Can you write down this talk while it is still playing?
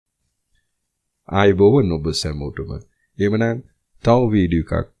ආයුබෝවන් ඔබ සැමෝටම. එhmenan තව වීඩියෝ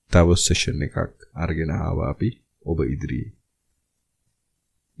එකක් තව සෙෂන් එකක් අරගෙන ආවා අපි ඔබ ඉදිරියේ.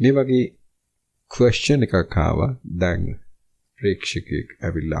 මේ වගේ ක්වෙස්චන් එකක් ආවා. දැන් ප්‍රේක්ෂකයෙක්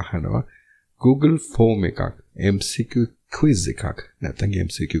ඇවිල්ලා අහනවා Google form එකක් MCQ quiz එකක් නැත්නම්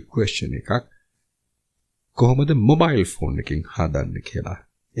MCQ question එකක් කොහොමද mobile phone එකකින් හදන්නේ කියලා.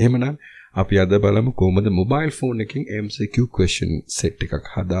 එහෙමනම් අපි අද බලමු කොහොමද mobile phone එකකින් MCQ question set එකක්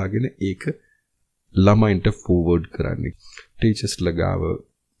හදාගෙන ඒක ළමයින්ට forward කරන්නේ. ටීචර්ස් ලගාව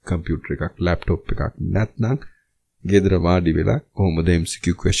කම්පියුටර් එකක් ලැප්ටොප් එකක් නැත්නම් ගෙදර වාඩි වෙලා කොහොමද MCQ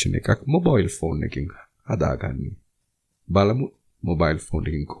question එකක් mobile phone එකකින් හදාගන්නේ. බලමු mobile phone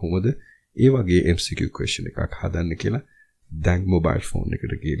එකකින් කොහොමද ඒ වගේ MCQ question එකක් හදන්න කියලා. දැන් mobile phone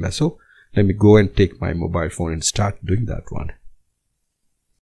එකට ගිහලා so let me go and take my mobile phone and start doing that one.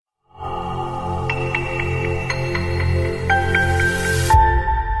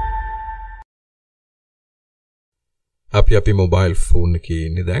 අපි mobile phone එකේ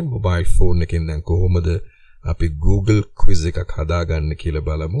ඉන්නේ. දැන් mobile phone එකෙන් දැන් කොහොමද අපි Google quiz එකක් හදාගන්න කියලා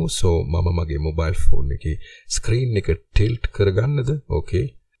බලමු. so මම මගේ mobile phone එකේ screen එක tilt කරගන්නද? okay.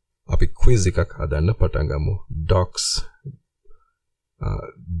 අපි quiz එකක් හදන්න පටන් ගමු.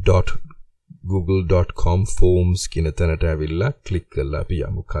 docs.google.com forms කියන තැනට ඇවිල්ලා click කරලා අපි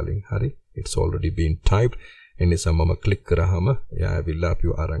යමු කලින්. හරි. it's already been typed. එනිසා මම click කරාම එයා ඇවිල්ලා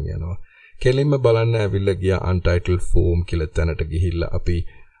අපිව අරන් යනවා. කෙලින්ම බලන්න ඇවිල්ලා ගියා untitled form කියලා තැනට ගිහිල්ලා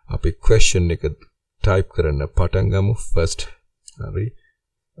අපි question එක type කරන්න පටන් ගමු first. හරි.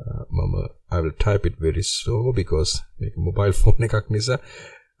 I will type it very slow because මේක mobile phone එකක් නිසා.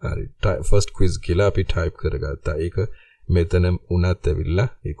 හරි. first quiz කියලා අපි type කරගත්තා. ඒක මෙතන උනත් ඇවිල්ලා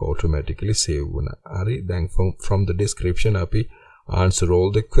ඒක automatically save වුණා. හරි. දැන් from the description අපි answer all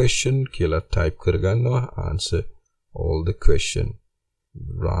the question කියලා type කරගන්නවා. answer all the question.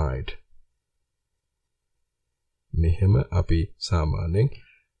 right. මෙහෙම අපි සාමාන්‍යයෙන්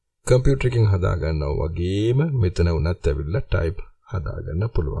කම්පියුටර් එකකින් හදාගන්නවා වගේම මෙතන උනත් ඇවිල්ලා type හදාගන්න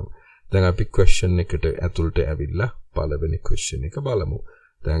පුළුවන්. දැන් අපි question එකට ඇතුළට ඇවිල්ලා පළවෙනි question එක බලමු.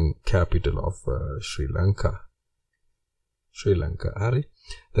 දැන් capital of Sri Lanka. හරි.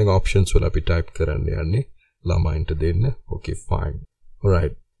 දැන් options වල අපි type කරන්න යන්නේ ළමයින්ට දෙන්න. okay fine.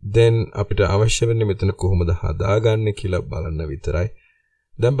 alright. then අපිට අවශ්‍ය වෙන්නේ මෙතන කොහොමද හදාගන්නේ කියලා බලන්න විතරයි.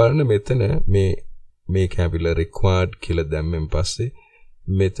 දැන් බලන්න මෙතන මේක ඇවිල්ලා required කියලා දැම්මෙන් පස්සේ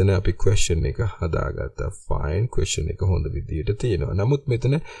මෙතන අපි question එක හදාගත්තා. fine. question එක හොඳ විදියට තියෙනවා. නමුත්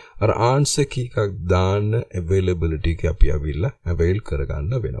මෙතන අර answer key එකක් දාන්න availability එක අපි ඇවිල්ලා avail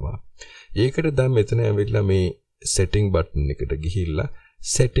කරගන්න වෙනවා. ඒකට දැන් මෙතන ඇවිල්ලා මේ setting button එකට ගිහිල්ලා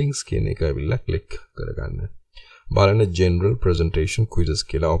settings කියන එක ඇවිල්ලා click කරගන්න. බලන්න general presentation quizzes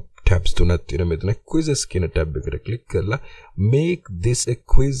කියලා tabs තුනක් තියෙනවා. මෙතන quizzes කියන tab එකට click කරලා make this a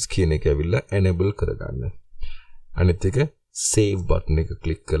quiz කියන එක ඇවිල්ලා enable කරගන්න. අනිත් එක save button එක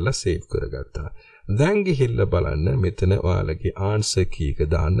click කරලා save කරගත්තා. දැන් ගිහිල්ලා බලන්න මෙතන ඔයාලගේ answer key එක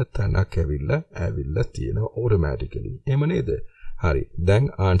දාන්න තැනක් ඇවිල්ලා තියෙනවා automatically. එහෙම නේද? හරි. දැන්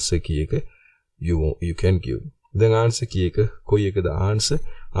answer key එක you can give. දැන් answer key එක කොයි එකද answer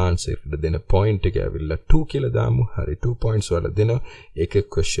එකට දෙන point එක ඇවිල්ලා 2 කියලා දාමු. හරි. 2 points වල දෙනවා. එක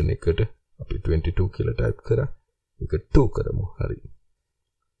question එකට අපි 22 කියලා type කරා. ඒක 2 කරමු. හරි.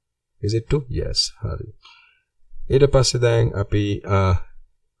 is it 2? yes. හරි. ඊට පස්සේ දැන් අපි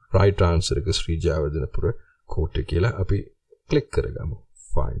right answer එක ශ්‍රී ජයවර්ධනපුර කෝට්ටේ කියලා අපි click කරගමු.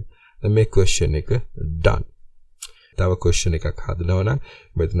 fine. දැන් මේ question එක done. තව question එකක් හදනවා නම්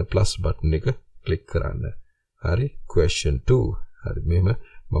මෙතන plus button එක click කරන්න. හරි. question 2. හරි. මෙහෙම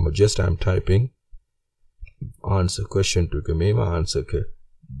මම just I'm typing answer question 2 එක මෙහෙම answer එක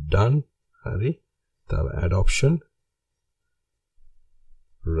done. හරි. තව add option.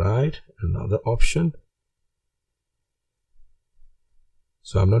 right. another option.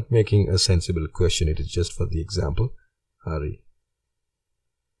 So I'm not making a sensible question. It is just for the example. Hari.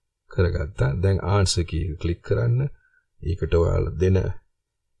 කරගත්තා. දැන් answer key එක click කරන්න. ඒකට ඔයාලා දෙන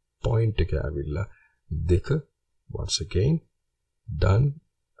point එක ඇවිල්ලා 2. once again done.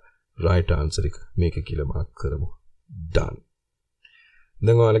 right answer එක මේක කියලා mark කරමු. done.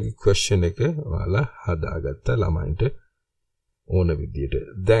 දැන් ඔයාලගේ question එක ඔයාලා හදාගත්තා ළමයින්ට ඕන විදියට.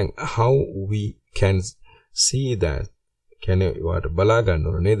 දැන් how we can see that කියන්නේ ඔයාලට බලා ගන්න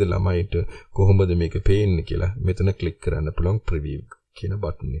ඕන නේද ළමයිට කොහොමද මේක පේන්නේ කියලා. මෙතන click කරන්න පුළුවන් preview කියන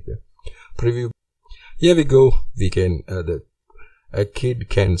button එක. preview. Here we go. We can a kid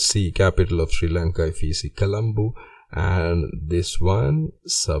can see capital of Sri Lanka if he see Colombo, and this one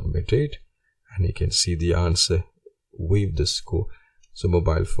submit it and you can see the answer with the score. So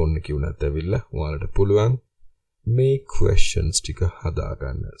mobile phone එක උනත් ඇවිල්ලා ඔයාලට පුළුවන් මේ questions ටික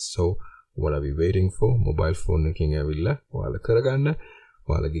හදාගන්න. So what are we waiting for? Mobile phone එකකින් ඇවිල්ලා ඔයාලා කරගන්න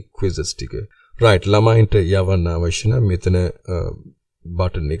ඔයාලගේ quizzes ටික. right ළමයින්ට යවන්න අවශ්‍ය නම් මෙතන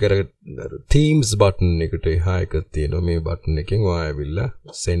button එක Teams button එකට එහා එකක් තියෙනවා. මේ button එකෙන් ඔයා ඇවිල්ලා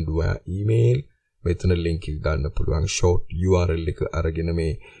send via email මෙතන link එක ගන්න පුළුවන්. short URL එක අරගෙන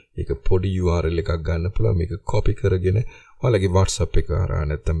මේ ඒක පොඩි URL එකක් ගන්න පුළුවන්. මේක copy කරගෙන ඔයාලගේ WhatsApp එක හරහා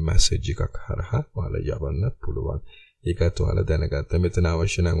නැත්නම් message එකක් හරහා ඔයාලා යවන්න පුළුවන්. ඒකත් ඔයාලා දැනගත්තා. මෙතන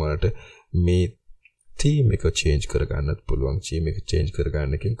අවශ්‍ය නම් ඔයාලට මේ theme එක change කරගන්නත් පුළුවන්. theme එක change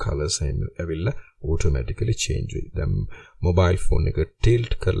කරගන්න එකෙන් colors ඇවිල්ලා automatically change වෙයි. දැන් mobile phone එක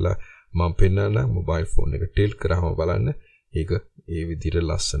tilt කරලා මම පෙන්නන mobile phone එක tilt කරාම බලන්න ඒක ඒ විදිහට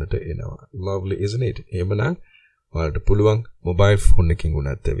ලස්සනට එනවා. lovely isn't it? එහෙමනම් ඔයාලට පුළුවන් mobile phone එකකින්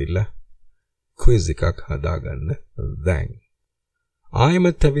උනත් ඇවිල්ලා quiz එකක් හදාගන්න. දැන්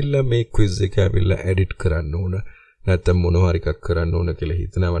ආයෙමත් ඇවිල්ලා මේ quiz එක ඇවිල්ලා edit කරන්න ඕන. නැත්නම් මොනවා හරි එකක් කරන්න ඕන කියලා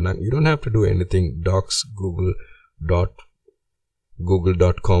හිතනවා නම් you don't have to do anything. docs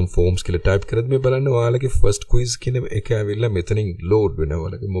google.com forms කියලා type කරද්දි මේ බලන්න ඔයාලගේ first quiz කියන එක ඇවිල්ලා මෙතනින් load වෙනවා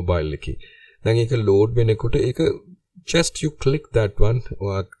ඔයාලගේ mobile එකේ. දැන් ඒක load වෙනකොට ඒක just you click that one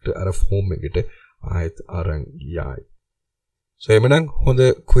ඔයාලට අර form එකට ආයෙත් අරන් යයි. so එමනම් හොඳ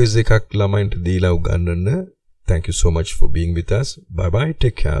quiz එකක් ළමයින්ට දීලා උගන්වන්න. thank you so much for being with us. bye bye,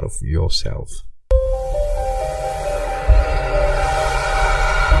 take care of yourself.